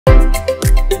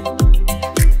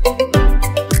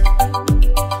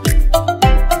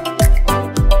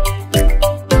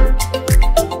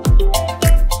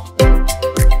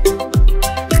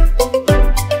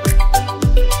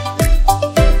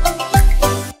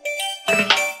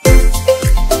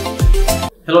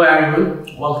Hello everyone,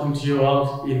 welcome to you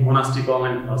all in Monastic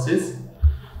online classes.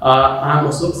 I'm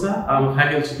Ashok sir. I'm a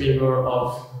faculty member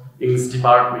of English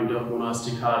Department of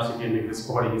Monastic Higher Secondary English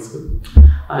Boarding School.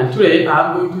 And today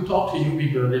I'm going to talk to you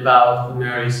people about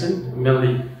narration.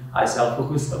 Mainly, I shall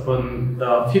focus upon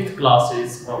the 5th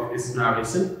classes of this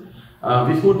narration.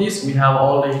 Before this, we have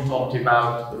already talked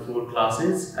about the 4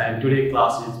 classes, and today's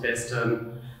class is based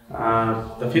on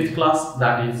the 5th class,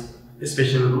 that is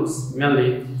special rules.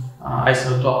 Mainly, I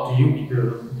shall talk to you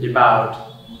people about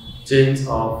change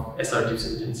of assertive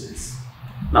sentences.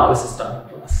 Now let's start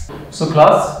the class. So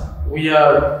class, we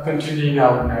are continuing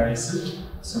our narration.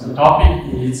 So the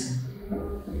topic is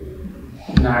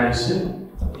narration.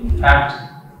 In fact,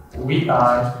 we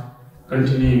are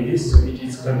continuing this, so it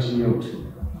is continued.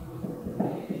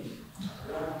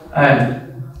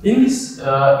 And in this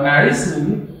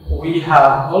narration, we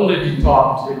have already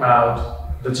talked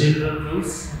about the general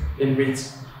rules, in which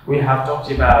we have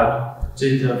talked about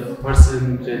change of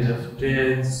person, change of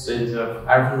tense, change of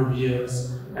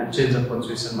adverbials, and change of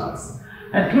punctuation marks.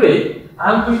 And today,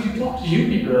 I am going to talk to you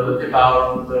people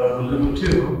about the rule number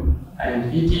 2,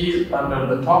 and it is under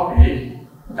the topic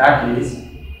that is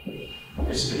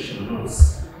special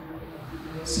rules.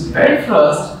 So very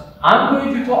first, I am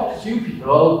going to talk to you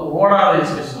people what are the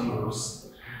special rules.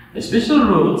 The special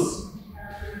rules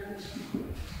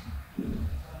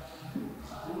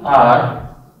are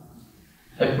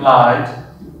applied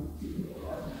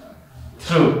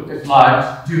to the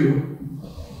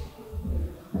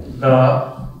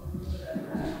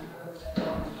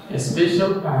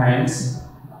special kinds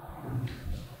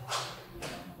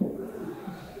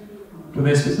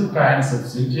of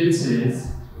sentences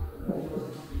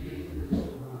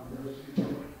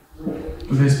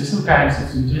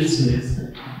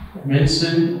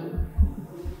mentioned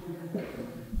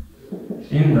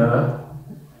in the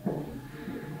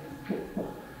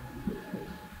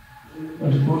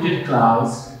reported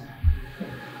clause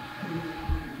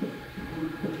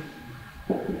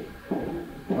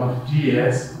of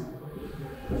DS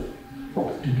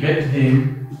to get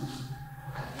them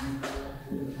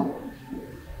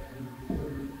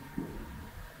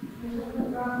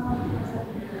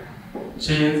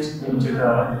changed into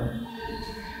the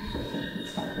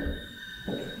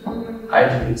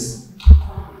italics.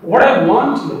 What I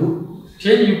want to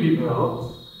tell you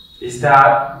people is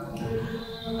that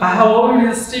I have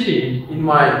already stated in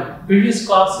my previous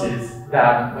classes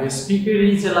that my speaker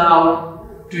is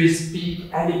allowed to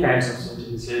speak any kinds of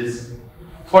sentences.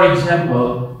 For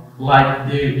example, like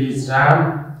there is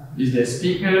Ram is the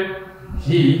speaker,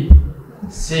 he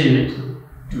said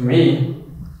to me,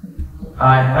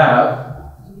 I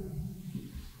have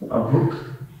a book.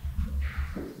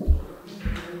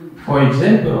 For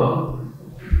example,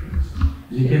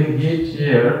 you can get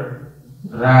here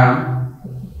Ram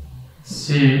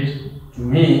said to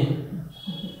me,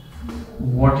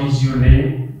 what is your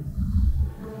name?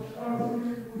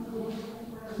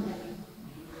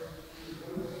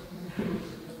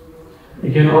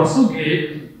 You can also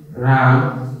get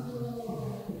Ram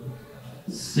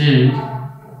said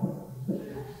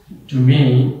to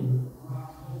me,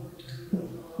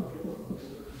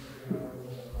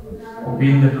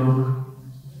 open the door.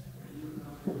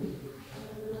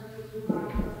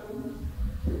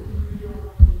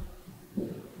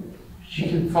 You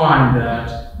can find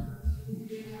that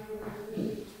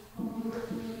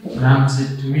Ram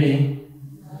said to me,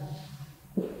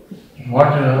 what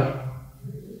a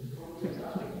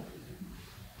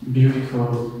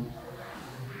beautiful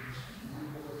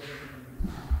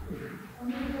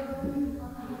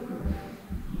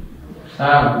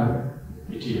traveler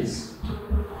it is.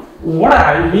 What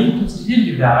I mean to tell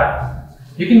you that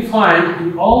you can find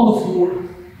in all the 4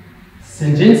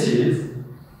 sentences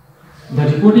the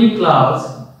reporting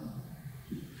clause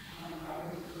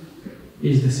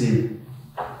is the same.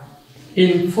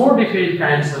 In 4 different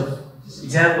kinds of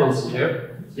examples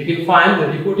here, you can find the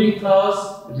reporting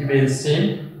clause remains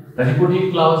same. The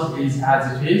reporting clause is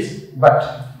as it is,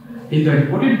 but in the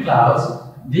reporting clause,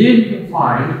 there you can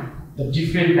find the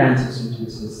different kinds of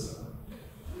sentences.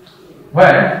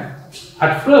 Where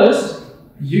at first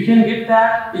you can get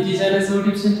that it is an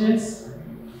assertive sentence.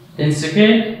 In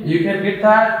second, you can get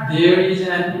that there is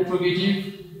an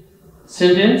interrogative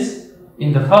sentence.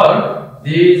 In the third,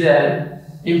 there is an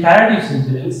imperative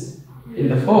sentence. In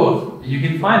the fourth, you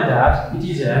can find that it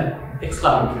is an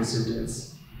exclamatory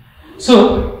sentence.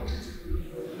 So,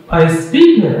 a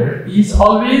speaker is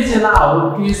always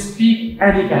allowed to speak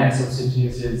any kinds of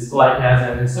sentences, like as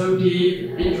an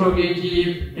assertive,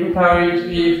 interrogative,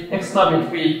 imperative,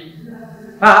 exclamatory.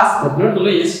 Last but not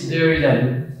least, there is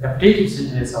an appetitive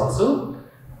sentence also.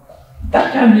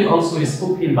 that can be also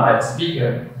spoken by the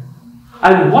speaker.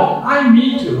 And what I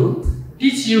mean to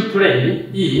teach you today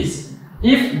is,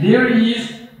 if there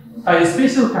is a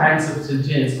special kinds of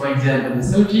sentence, for example,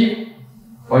 assertive,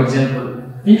 for example,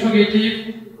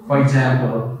 interrogative, for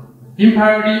example,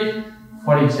 imperative,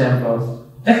 for example,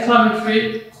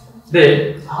 exclamatory,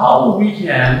 then how we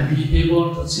can be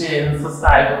able to change such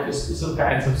type of special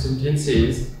kinds of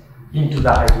sentences into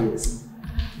the ideas.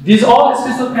 These all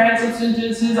special kinds of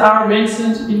sentences are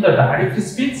mentioned in the direct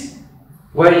speech,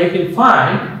 where you can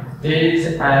find there is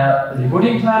a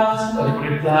reporting clause, a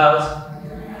reporting clause,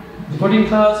 reporting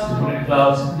clause, reporting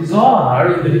clause. These all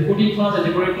are in the reporting clause and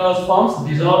reporting clause forms.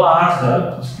 These all are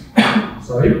the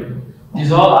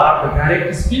these all are the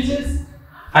direct speeches.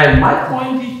 And my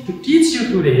point is to teach you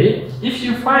today, if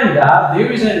you find that there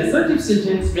is an assertive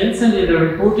sentence mentioned in the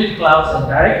reported clause of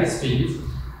direct speech,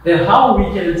 then how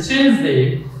we can change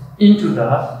them into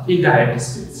the indirect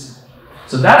speech.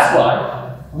 So that's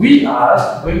why we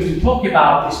are going to talk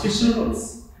about the special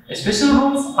rules. Special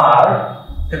rules are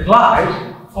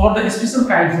applied for the special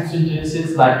kinds of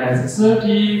sentences like as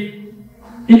assertive,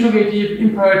 interrogative,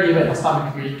 imperative, and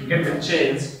exclamatory to get them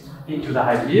changed into the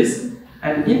ideas.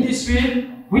 And in this way,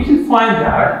 we can find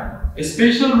that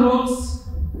special rules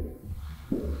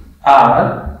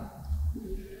are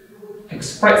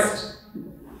expressed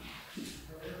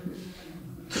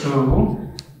through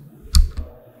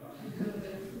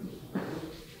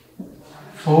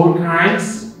 4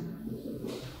 kinds,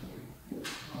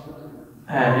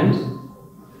 and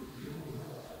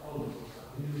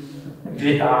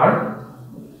they are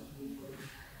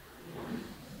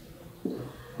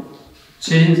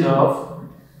change of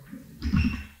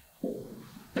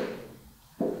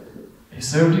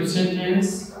assertive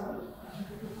sentence,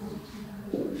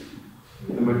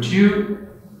 number 2,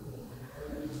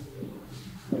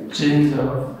 change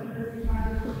of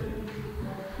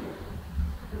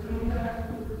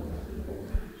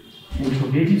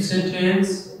interrogative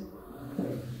sentence,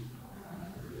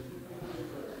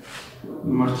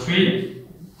 number 3,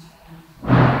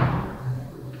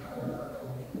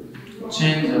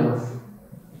 change of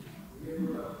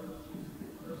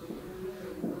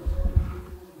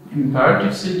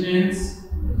imperative sentence,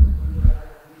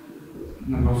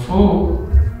 number 4,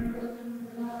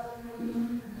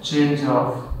 change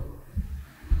of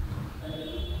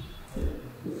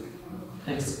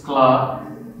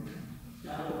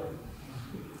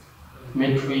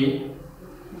exclamatory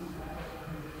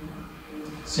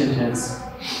sentence.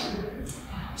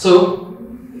 So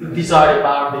these are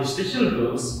about the special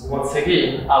rules. Once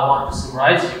again, I want to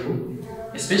summarize you.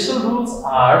 Special rules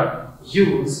are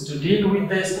used to deal with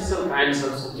the special kinds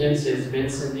of sentences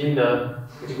mentioned in the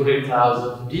category clause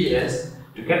of DS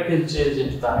to get them changed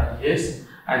into the ideas,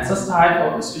 and such type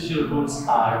of special rules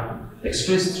are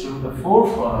expressed through the 4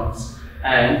 forms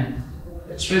and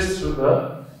expressed through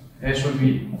the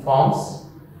forms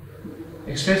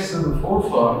expressed through the 4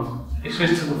 forms,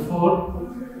 expressed through the 4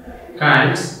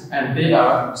 kinds, and they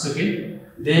are change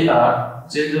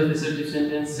of assertive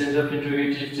sentence, change of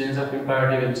interrogative, change of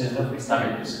imperative, and change of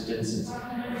exclamatory sentences.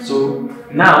 So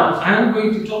now I am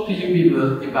going to talk to you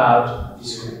people about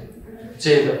this rule,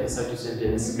 change of assertive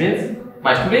sentence. Means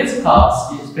my today's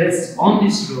class is based on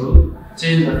this rule,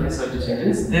 change of assertive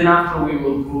sentence. Then after we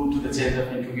will go to the change of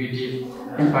interrogative,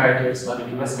 imperative,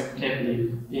 exclamative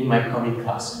respectively in my coming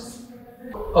classes.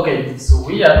 Okay, so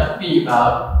we are talking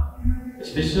about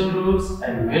special rules,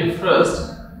 and very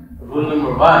first, rule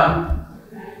number 1,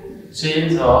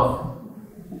 change of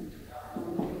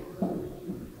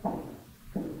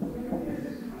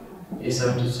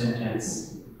assertive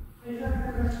sentence.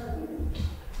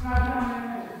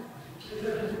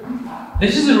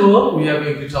 This is the rule we are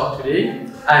going to talk today,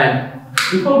 and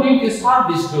before going to start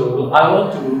this rule, I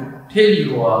want to tell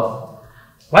you all,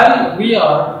 while we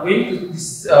are going to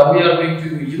use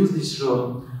this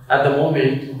rule at the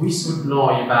moment, we should know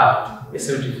about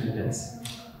assertive sentence.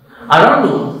 I don't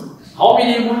know how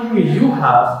many of you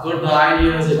have got the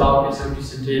ideas about assertive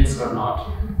sentence or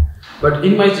not, but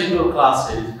in my general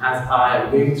classes, as I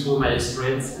am going through my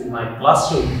experience in my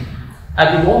classroom,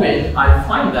 at the moment I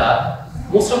find that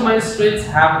most of my students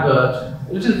have got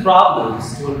little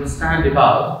problems to understand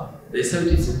about the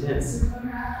assertive sentence,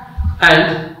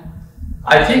 and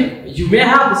I think you may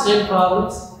have the same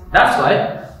problems. That's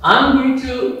why I'm going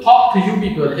to talk to you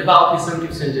people about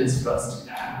assertive sentence first,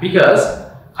 because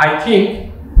I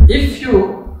think if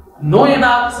you know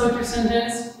about assertive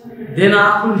sentence, then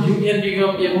after you can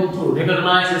become able to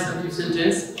recognize assertive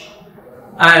sentence,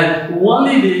 and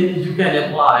only then you can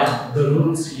apply the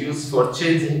rules used for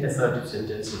changing assertive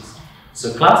sentences.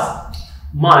 So class,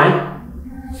 my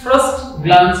first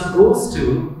glance goes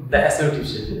to the assertive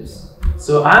sentence.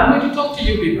 So I'm going to talk to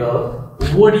you people,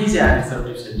 what is an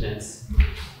assertive sentence?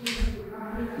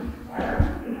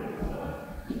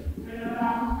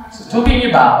 So talking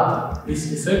about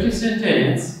this assertive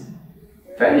sentence,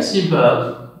 very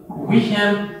simple, we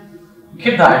can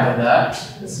get the idea that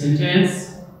the sentence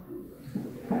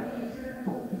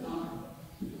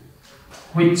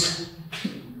which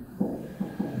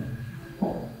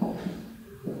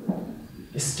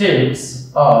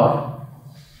states or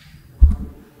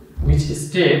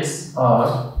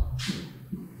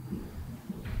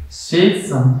says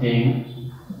something,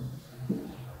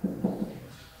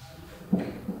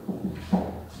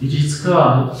 it is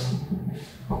called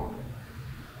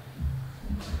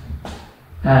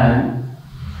an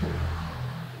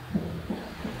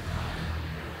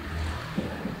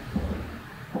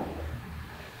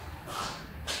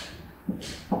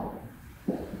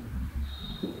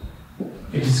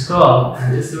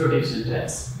assertive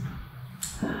sentence.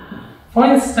 For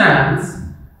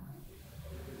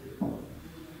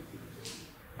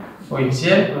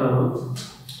example,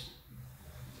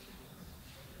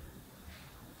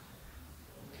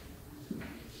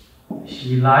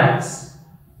 he likes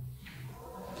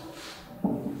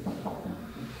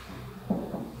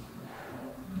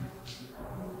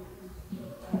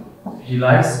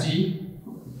tea.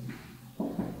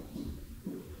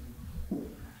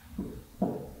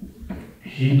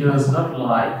 He does not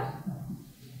like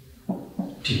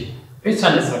tea. It's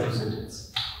an assertive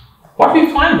sentence. What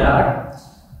we find that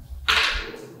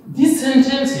these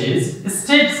sentences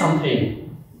state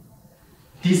something.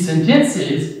 These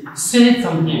sentences say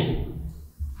something.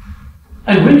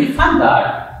 And when we find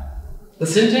that the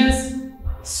sentence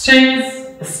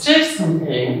states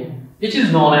something, it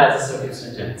is known as assertive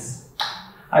sentence.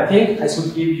 I think I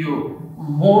should give you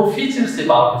more features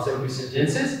about assertive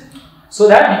sentences so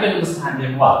that you can understand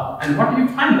them well. And what you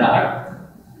find that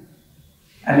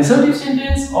an assertive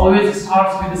sentence always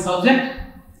starts with the subject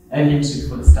and ends with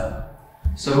full stop.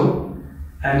 So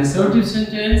an assertive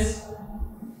sentence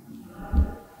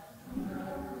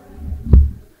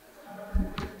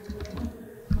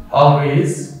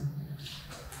always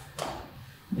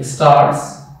starts with the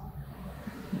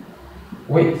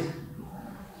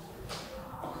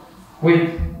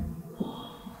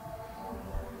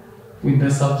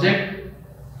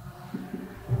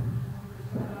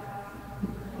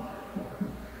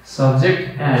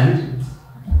subject and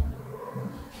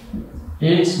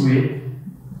ends with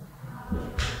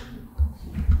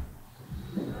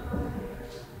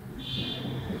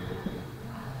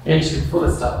full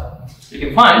stop. You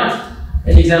can find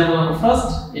an example number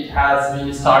first, it has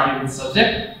been started with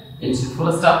subject, ends with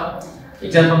full stop.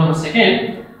 Example number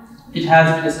second, it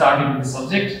has been started with the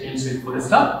subject, ends with full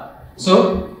stop.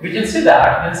 So we can see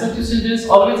that an assertive sentence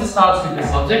always starts with the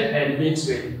subject and ends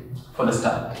with full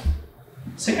stop.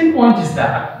 Second point is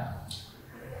that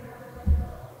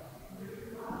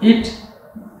it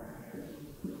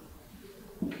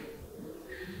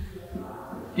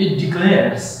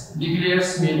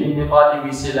declares mean in Nepali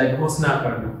we say like ghosna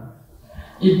karna.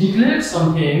 It declares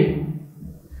something,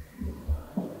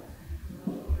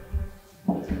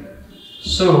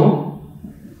 so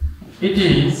it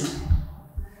is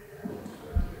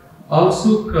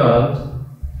also called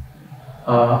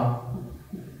a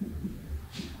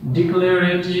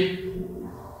declarative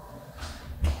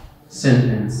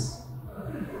sentence.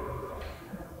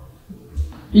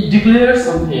 It declares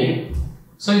something,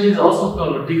 so it is also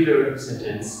called a declarative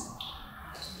sentence.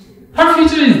 Third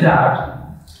feature is that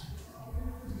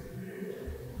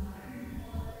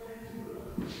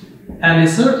an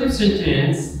assertive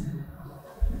sentence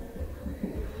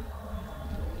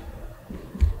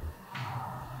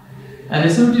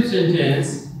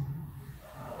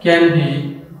can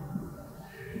be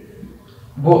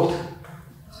both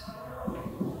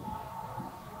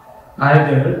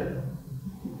either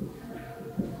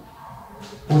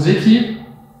positive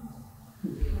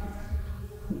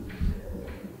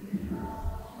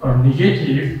or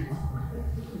negative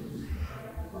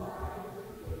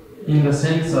in the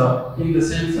sense of giving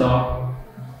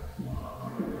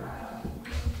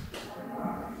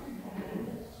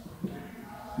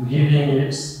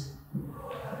its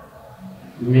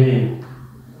meaning.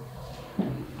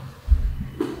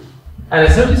 An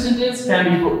assertive sentence can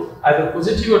be both either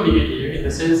positive or negative in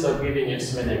the sense of giving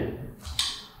its meaning.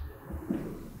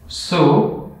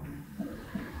 So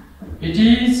it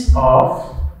is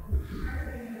of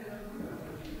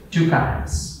two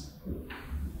kinds,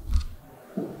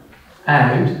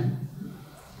 and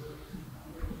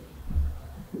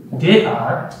they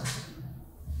are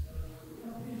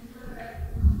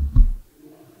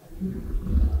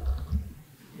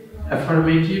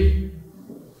affirmative,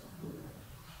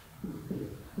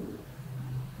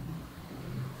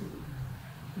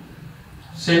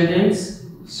 sentence.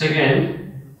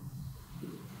 Second,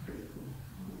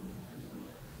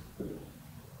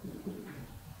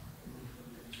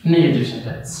 negative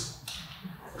sentence.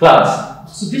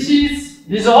 Class, so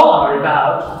these all are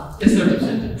about assertive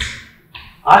sentence.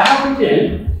 I have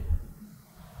written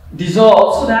these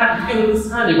all so that you can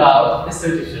understand about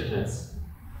assertive sentence.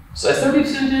 So assertive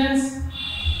sentence,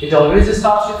 it always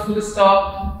starts with full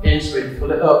stop, ends with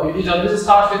full it always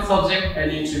starts with subject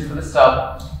and ends with full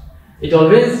stop. It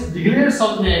always declares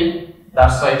something,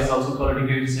 that's why it's also called a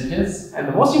declarative sentence. And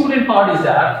the most important part is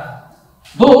that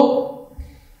though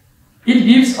it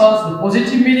gives us the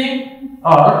positive meaning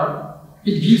or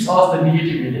it gives us the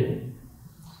negative meaning,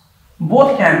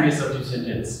 both can be assertive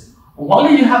sentence.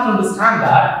 Only you have to understand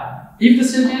that if the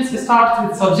sentence starts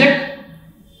with subject,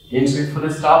 ends with full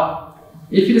stop.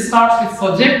 If it starts with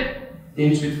subject,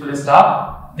 ends with full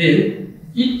stop, then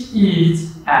it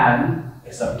is an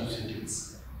assertive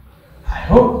sentence. I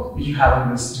hope you have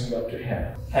understood up to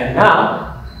here. And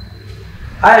now,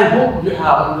 I hope you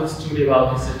have understood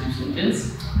about assertive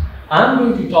sentence. I'm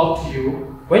going to talk to you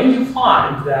when you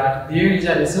find that there is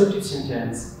an assertive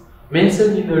sentence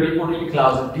mentioned in the reported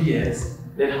clause of DS,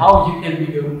 then how you can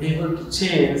be able to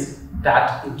change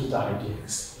that into the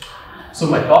IDS. So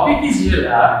my topic is here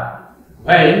that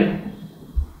when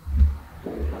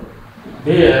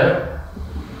there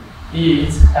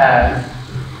is an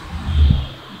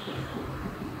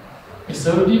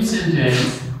assertive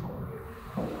sentence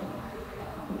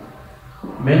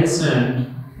mentioned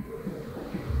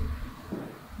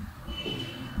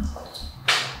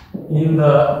in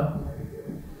the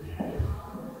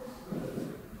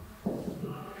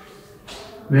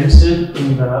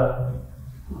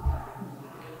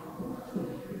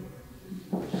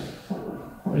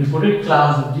reported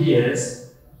clause of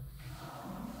DS,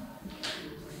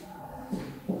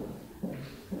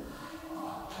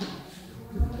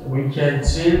 we can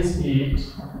change it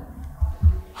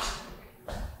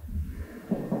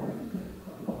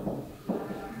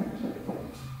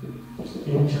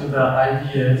into the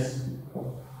IDS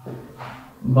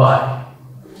by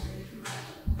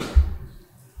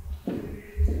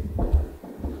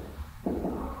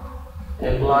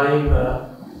applying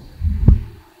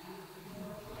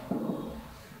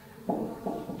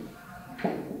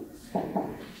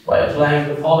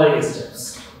the following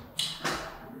steps.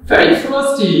 Very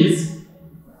first is,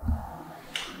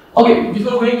 okay,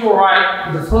 before going to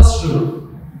write the first rule,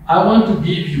 I want to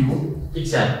give you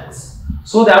examples.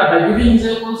 So that by giving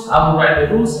examples, I will write the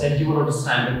rules and you will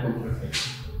understand it completely.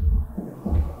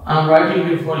 I am writing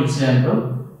here for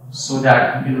example so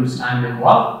that you can understand it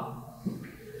well.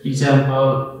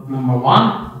 Example number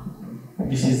 1,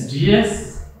 this is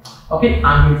DS. Okay,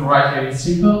 I'm going to write very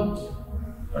simple.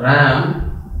 Ram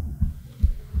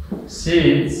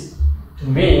says to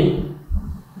me,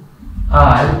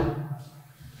 I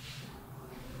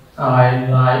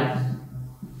like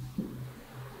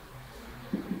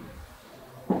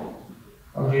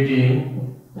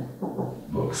reading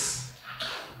books.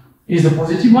 Is the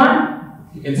positive one.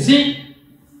 You can see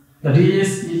the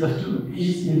DS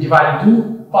is divided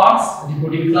into parts,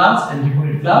 reported clause and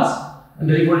reported clause, and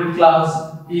the reported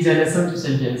clause is an assertive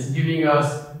sentence giving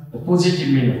us the positive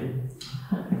meaning.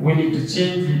 We need to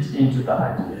change it into the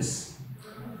IDS.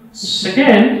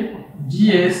 Second,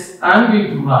 DS I'm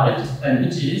going to write, and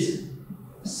it is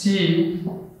C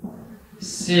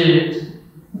said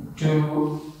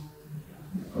to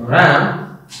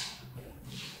Ram,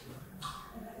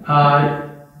 I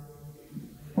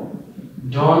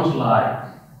don't like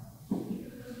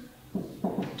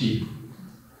tea.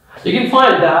 You can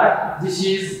find that this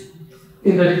is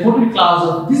in the reported clause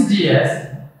of this DS,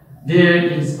 there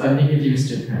is a negative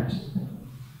statement.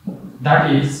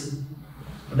 That is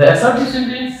the assertive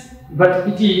sentence, but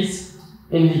it is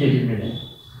in negative meaning.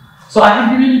 So I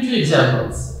have given you two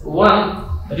examples. One,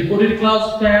 a reported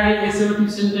clause carrying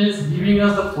assertive sentence giving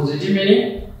us the positive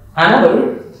meaning.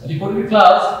 Another, a reported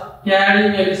clause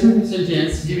carrying an assertive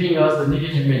sentence giving us the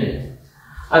negative meaning.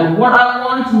 And what I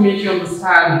want to make you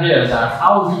understand here is that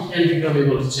how we can become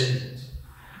able to change it.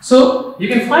 So you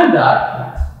can find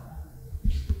that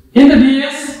in the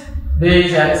DS there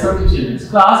is an assertive sentence.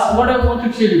 Class, what I want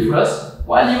to tell you first,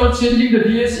 while you are changing the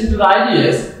DS into the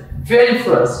IDS, very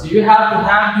first you have to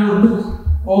have your look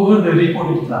over the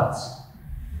reported clause.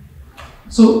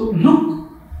 So look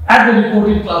at the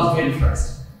reported clause very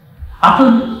first.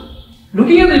 After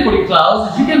looking at the reported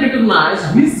clause, you can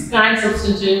recognize which kinds of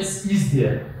sentence is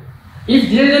there. If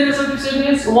there is an assertive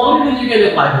sentence, only then you can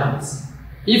apply the rules.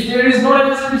 If there is no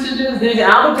assertive sentence, there is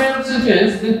another kind of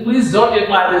sentence, then please don't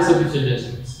apply the assertive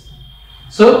sentence.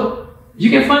 So you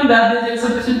can find that there is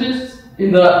assertive sentence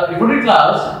in the reported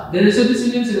class, there is assertive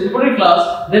sentence in the reported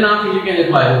class, then after you can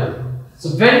apply it. So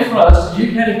very first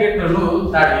you can get the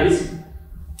rule, that is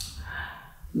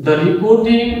the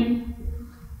reporting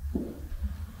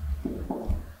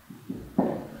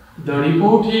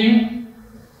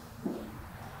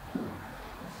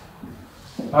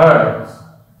verb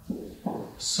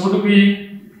should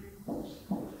be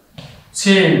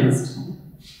changed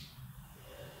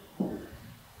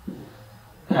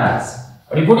as.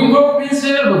 Reporting verb means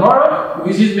here the verb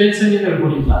which is mentioned in the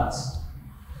reporting class.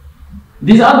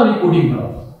 These are the reporting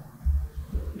verbs.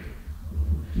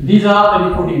 These are the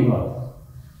reporting verbs.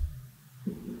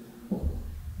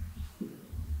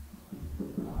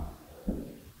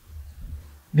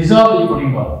 These are the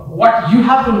reporting verbs. What you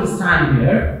have to understand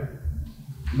here,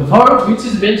 the verb which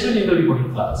is mentioned in the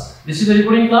reporting class. This is the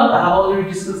reporting class. I have already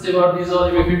discussed about these all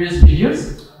in my previous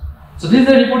videos. So this is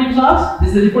the reporting class. This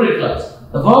is the reported class.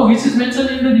 The verb which is mentioned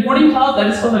in the reporting class, that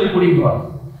is called the reporting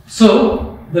verb.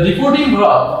 So the reporting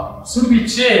verb should be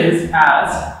changed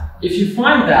as, if you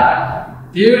find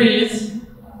that there is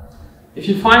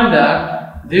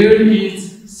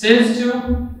says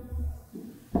to,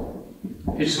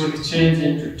 it should be changed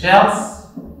into tells.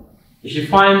 If you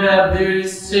find that there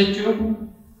is said to,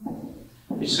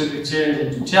 it should be changed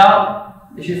into tell.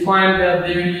 If you find that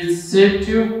there is said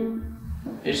to,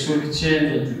 it should be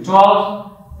changed into told.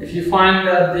 If you find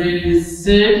that there is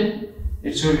said,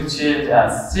 it should be changed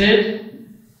as said.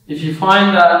 If you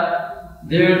find that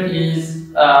there is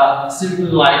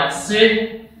simple like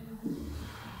said,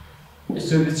 it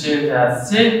should be changed as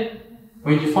said.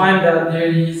 When you find that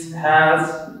there is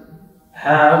has,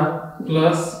 have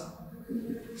plus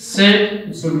said,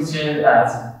 it should be changed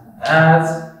as,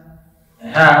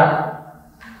 have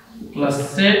plus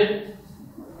said.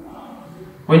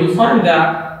 When you find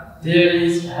that there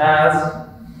is has,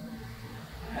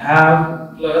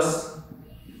 have plus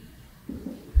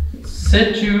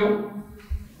said to,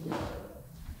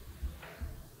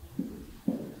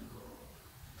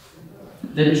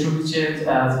 then it should be changed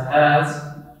as has,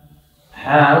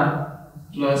 have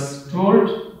plus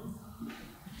told.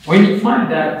 When you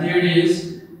find that there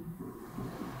is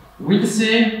will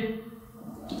say,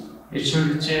 it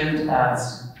should be changed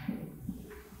as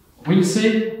will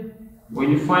say.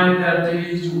 When you find that there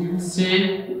is will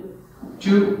say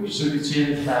to, it should be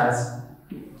changed as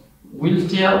will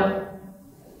tell.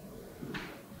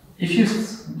 If you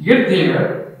get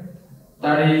there,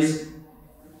 that is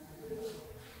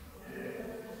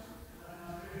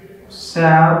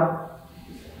shall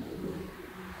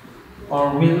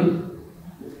or will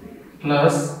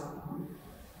plus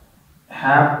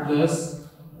have plus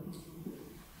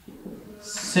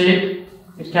said,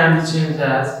 it can be changed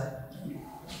as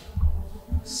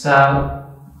shall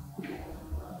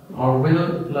or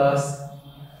will plus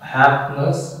have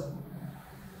plus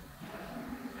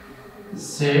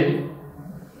said.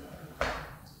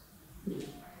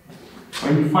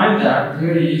 When you find that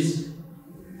there is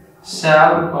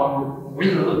shall or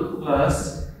will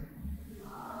plus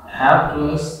have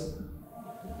plus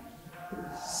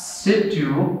said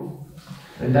to,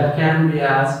 then that can be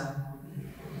as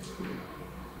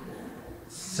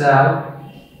shall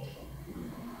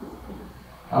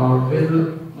or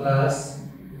will plus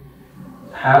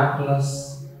have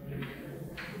plus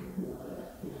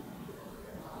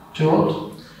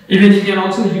told. Even you can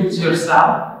also use your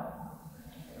shall.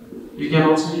 You can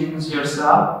also use your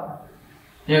shall.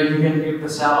 Here you can get the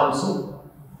shall also.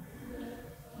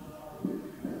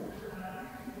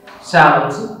 Shall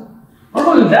also. Not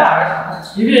only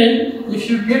that, even if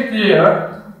you get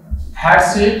there had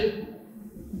said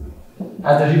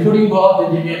as the reporting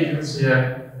verb, then you can use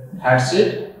here had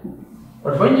said.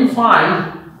 But when you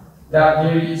find that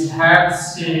there is had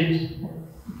said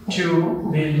to,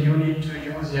 then you need to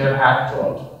use here had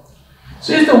told.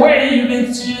 So it's the way you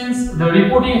can change the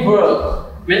reporting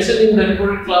verb mentioned in the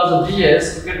reported class of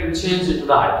DS, you can change it to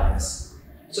the IDS.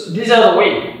 So these are the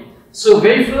way. So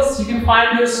very first you can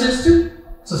find your says to.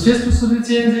 So says to should be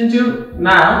changed into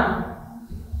now.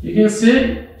 You can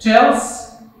say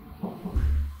tells.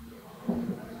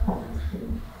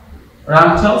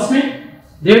 Ram tells me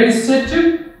there is said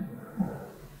to.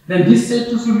 Then this said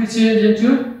to should be changed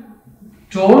into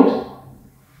told.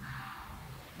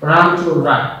 Ram told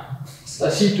Ram.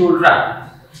 She told Ram.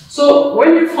 So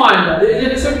when you find that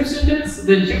there is a assertive sentence,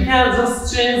 then you can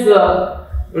just change the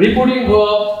reporting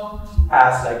verb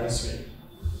as like this way.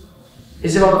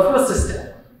 It's about the first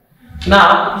step.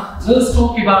 Now let's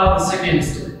talk about the second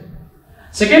step.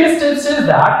 Second step says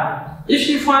that if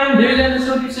you find there is an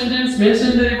assertive sentence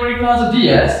mentioned in the reporting clause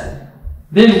DS,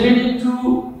 then we need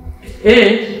to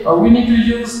add or we need to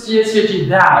use TSAT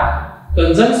that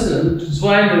conjunction to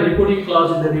join the reporting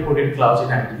clause with the reported clause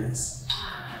in IDS.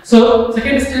 So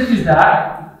second step is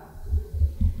that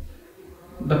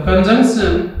the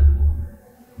conjunction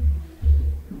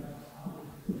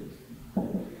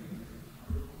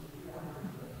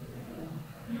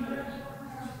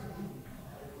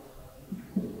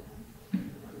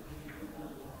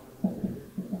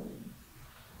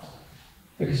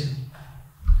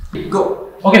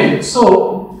go. Okay,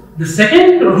 so the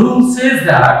second rule says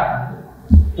that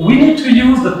we need to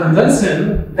use the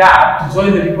conjunction that to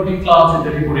join the reporting clause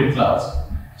with the reported clause.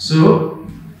 So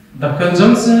the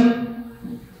conjunction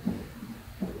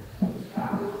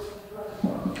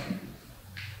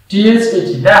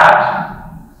TSAT that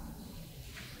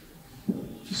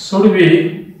should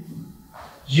be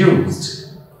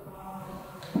used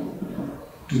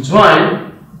to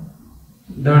join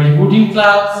the reporting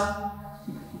clause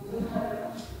with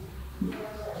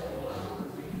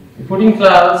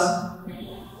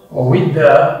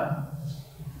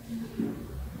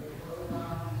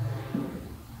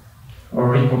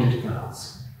the reported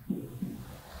clause.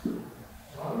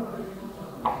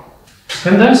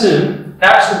 Conjunction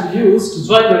that should be used to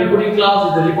join the reporting clause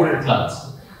with the reported clause.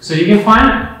 So you can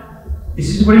find this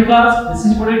is reporting clause, this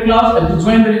is reported clause, and to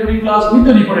join the reporting clause with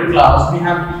the reported clause, we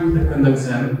have to use the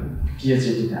conjunction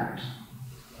TSAT that.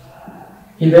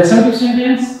 In the assertive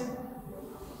sentence,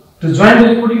 to join the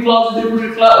reporting clause with the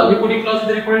reported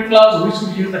clause, we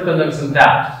should use the conjunction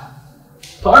that.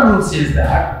 Third rule says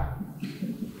that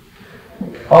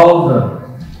all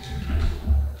the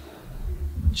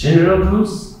general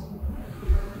rules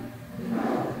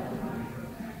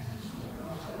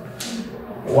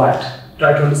what?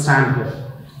 Try to understand here.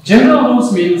 General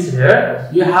rules means here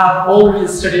you have already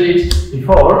studied it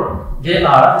before. They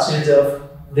are change of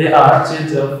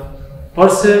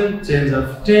person, change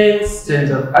of tense, change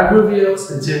of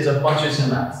adverbials, and change of punctuation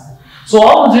marks. So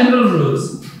all the general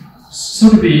rules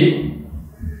should be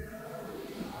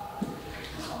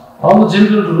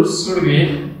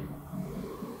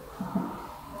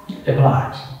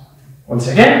applied. Once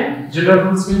again, general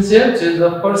rules means here change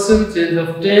of person, change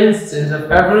of tense, change of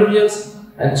adverbials,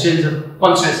 and change of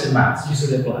punctuation marks. You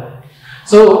should apply.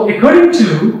 So according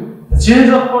to the change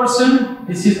of person,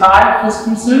 this is I, first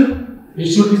person. It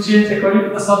should be changed according to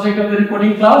the subject of the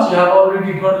reporting clause. You have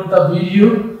already got the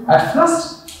video at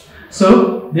first.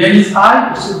 So there is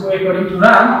I, it should go according to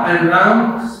Ram, and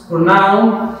Ram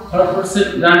pronoun third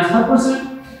person, Ram is third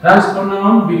person, Ram's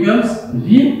pronoun becomes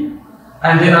he,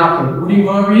 and then after reporting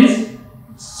verb is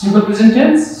simple present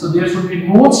tense, so there should be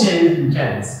no change in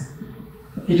tense.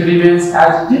 It remains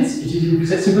as it is. It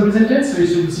is in simple present tense, so it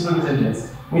should be simple present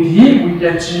tense. With he, we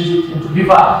can change it into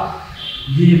viva.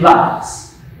 He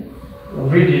likes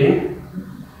reading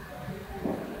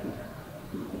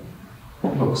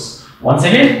books. Once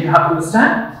again, you have to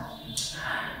understand.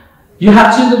 You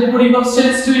have changed the reporting of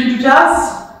tense to into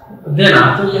task. Then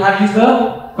after you have used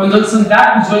the conjunction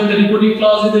that to join the reporting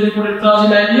clause with the reported clause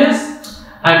in ideas.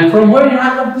 And from where you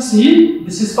have got this he,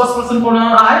 this is first person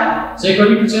pronoun I. So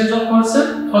according to change of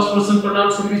person, first person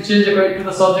pronoun should be changed according to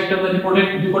the subject of the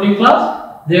reporting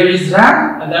clause. There is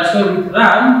Ram, and that's why with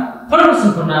Ram, third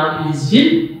person pronoun is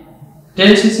he.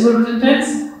 Tense is simple present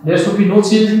tense. There should be no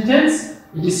change in tense.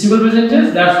 It is simple present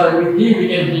tense. That's why with he we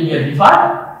can bring a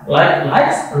define like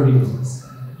likes or removes.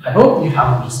 I hope you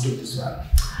have understood this one.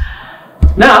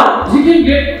 Now you can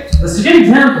get the second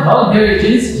example. Here it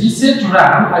is. He said to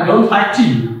Ram, "I don't like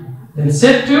tea." Then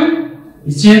said to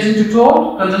is changed into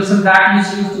told. Conjunction that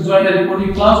is used to join the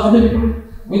reporting clause with the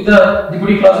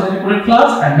reporting clause and the reported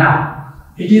clause. And now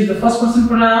it is the first person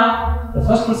pronoun. The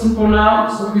first person pronoun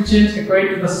should be changed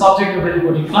according to the subject of the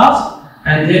reporting clause.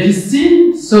 And there is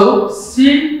she. So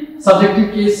she,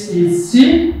 subjective case is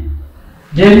she.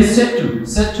 There is said to.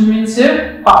 Said to means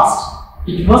here past.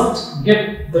 It must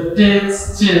get the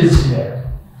tense changed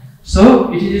here.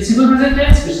 So it is a simple present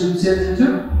tense, which should be changed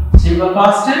into simple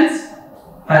past tense.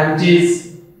 And it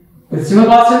is with simple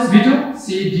past tense V2.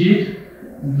 She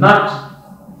did not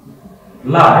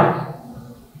like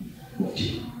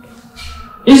tea.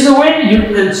 Is the way you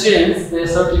can change the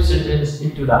assertive sentence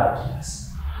into the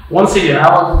ideas. Once again, I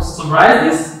want to summarize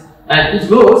this, and it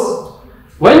goes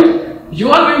when you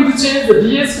are going to change the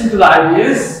DS into the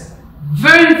ideas.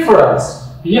 Very first,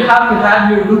 you have to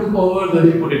have your look over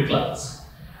the reported clause.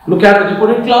 Look at the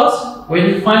reported clause. When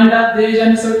you find that there is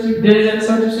an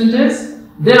assertive sentence,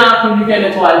 then after you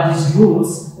can apply these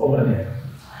rules over there.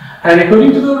 And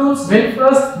according to the rules, very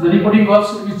first the reporting verb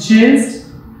should be changed.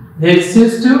 There is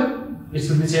says to. it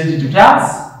will be changed into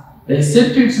class. The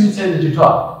except to, it will be changed into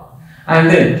top. And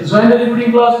then to join the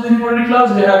reporting clause with the reported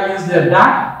clause, we have used their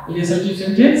that in assertive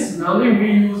sentence. Normally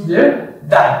we use their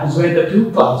that to join the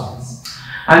two clauses.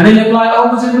 And then apply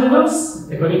all the general rules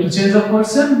according to change of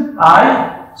person.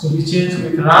 I should be changed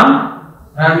with Ram.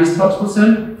 Ram is third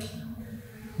person.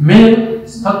 Male,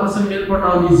 third person male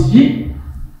pronoun is he.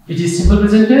 It is simple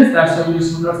present tense. That's why you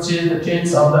should not change the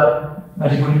tense of the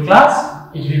reported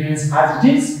class. It remains as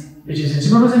it is. It is in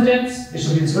simple present tense. It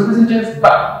should be in simple present tense.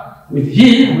 But with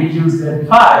he, we use the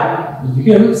five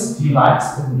because he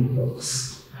likes the reading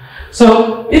books.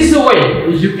 So it's the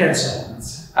way you can change.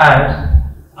 And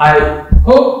I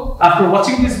hope after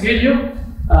watching this video,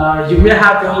 you may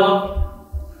have developed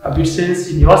a bit sense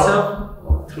in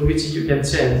yourself through which you can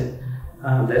change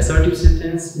the assertive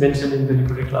sentence mentioned in the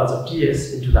reported clause of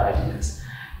TS into the ideas.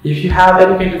 If you have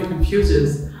any kind of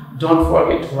confusions, don't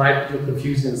forget to write your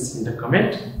confusions in the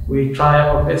comment. We try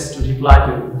our best to reply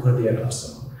to you over there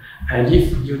also. And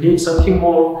if you need something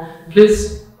more,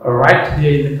 please write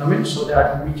there in the comment so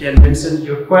that we can mention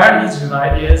your queries, your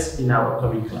ideas in our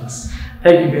coming class.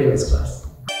 Thank you very much, class.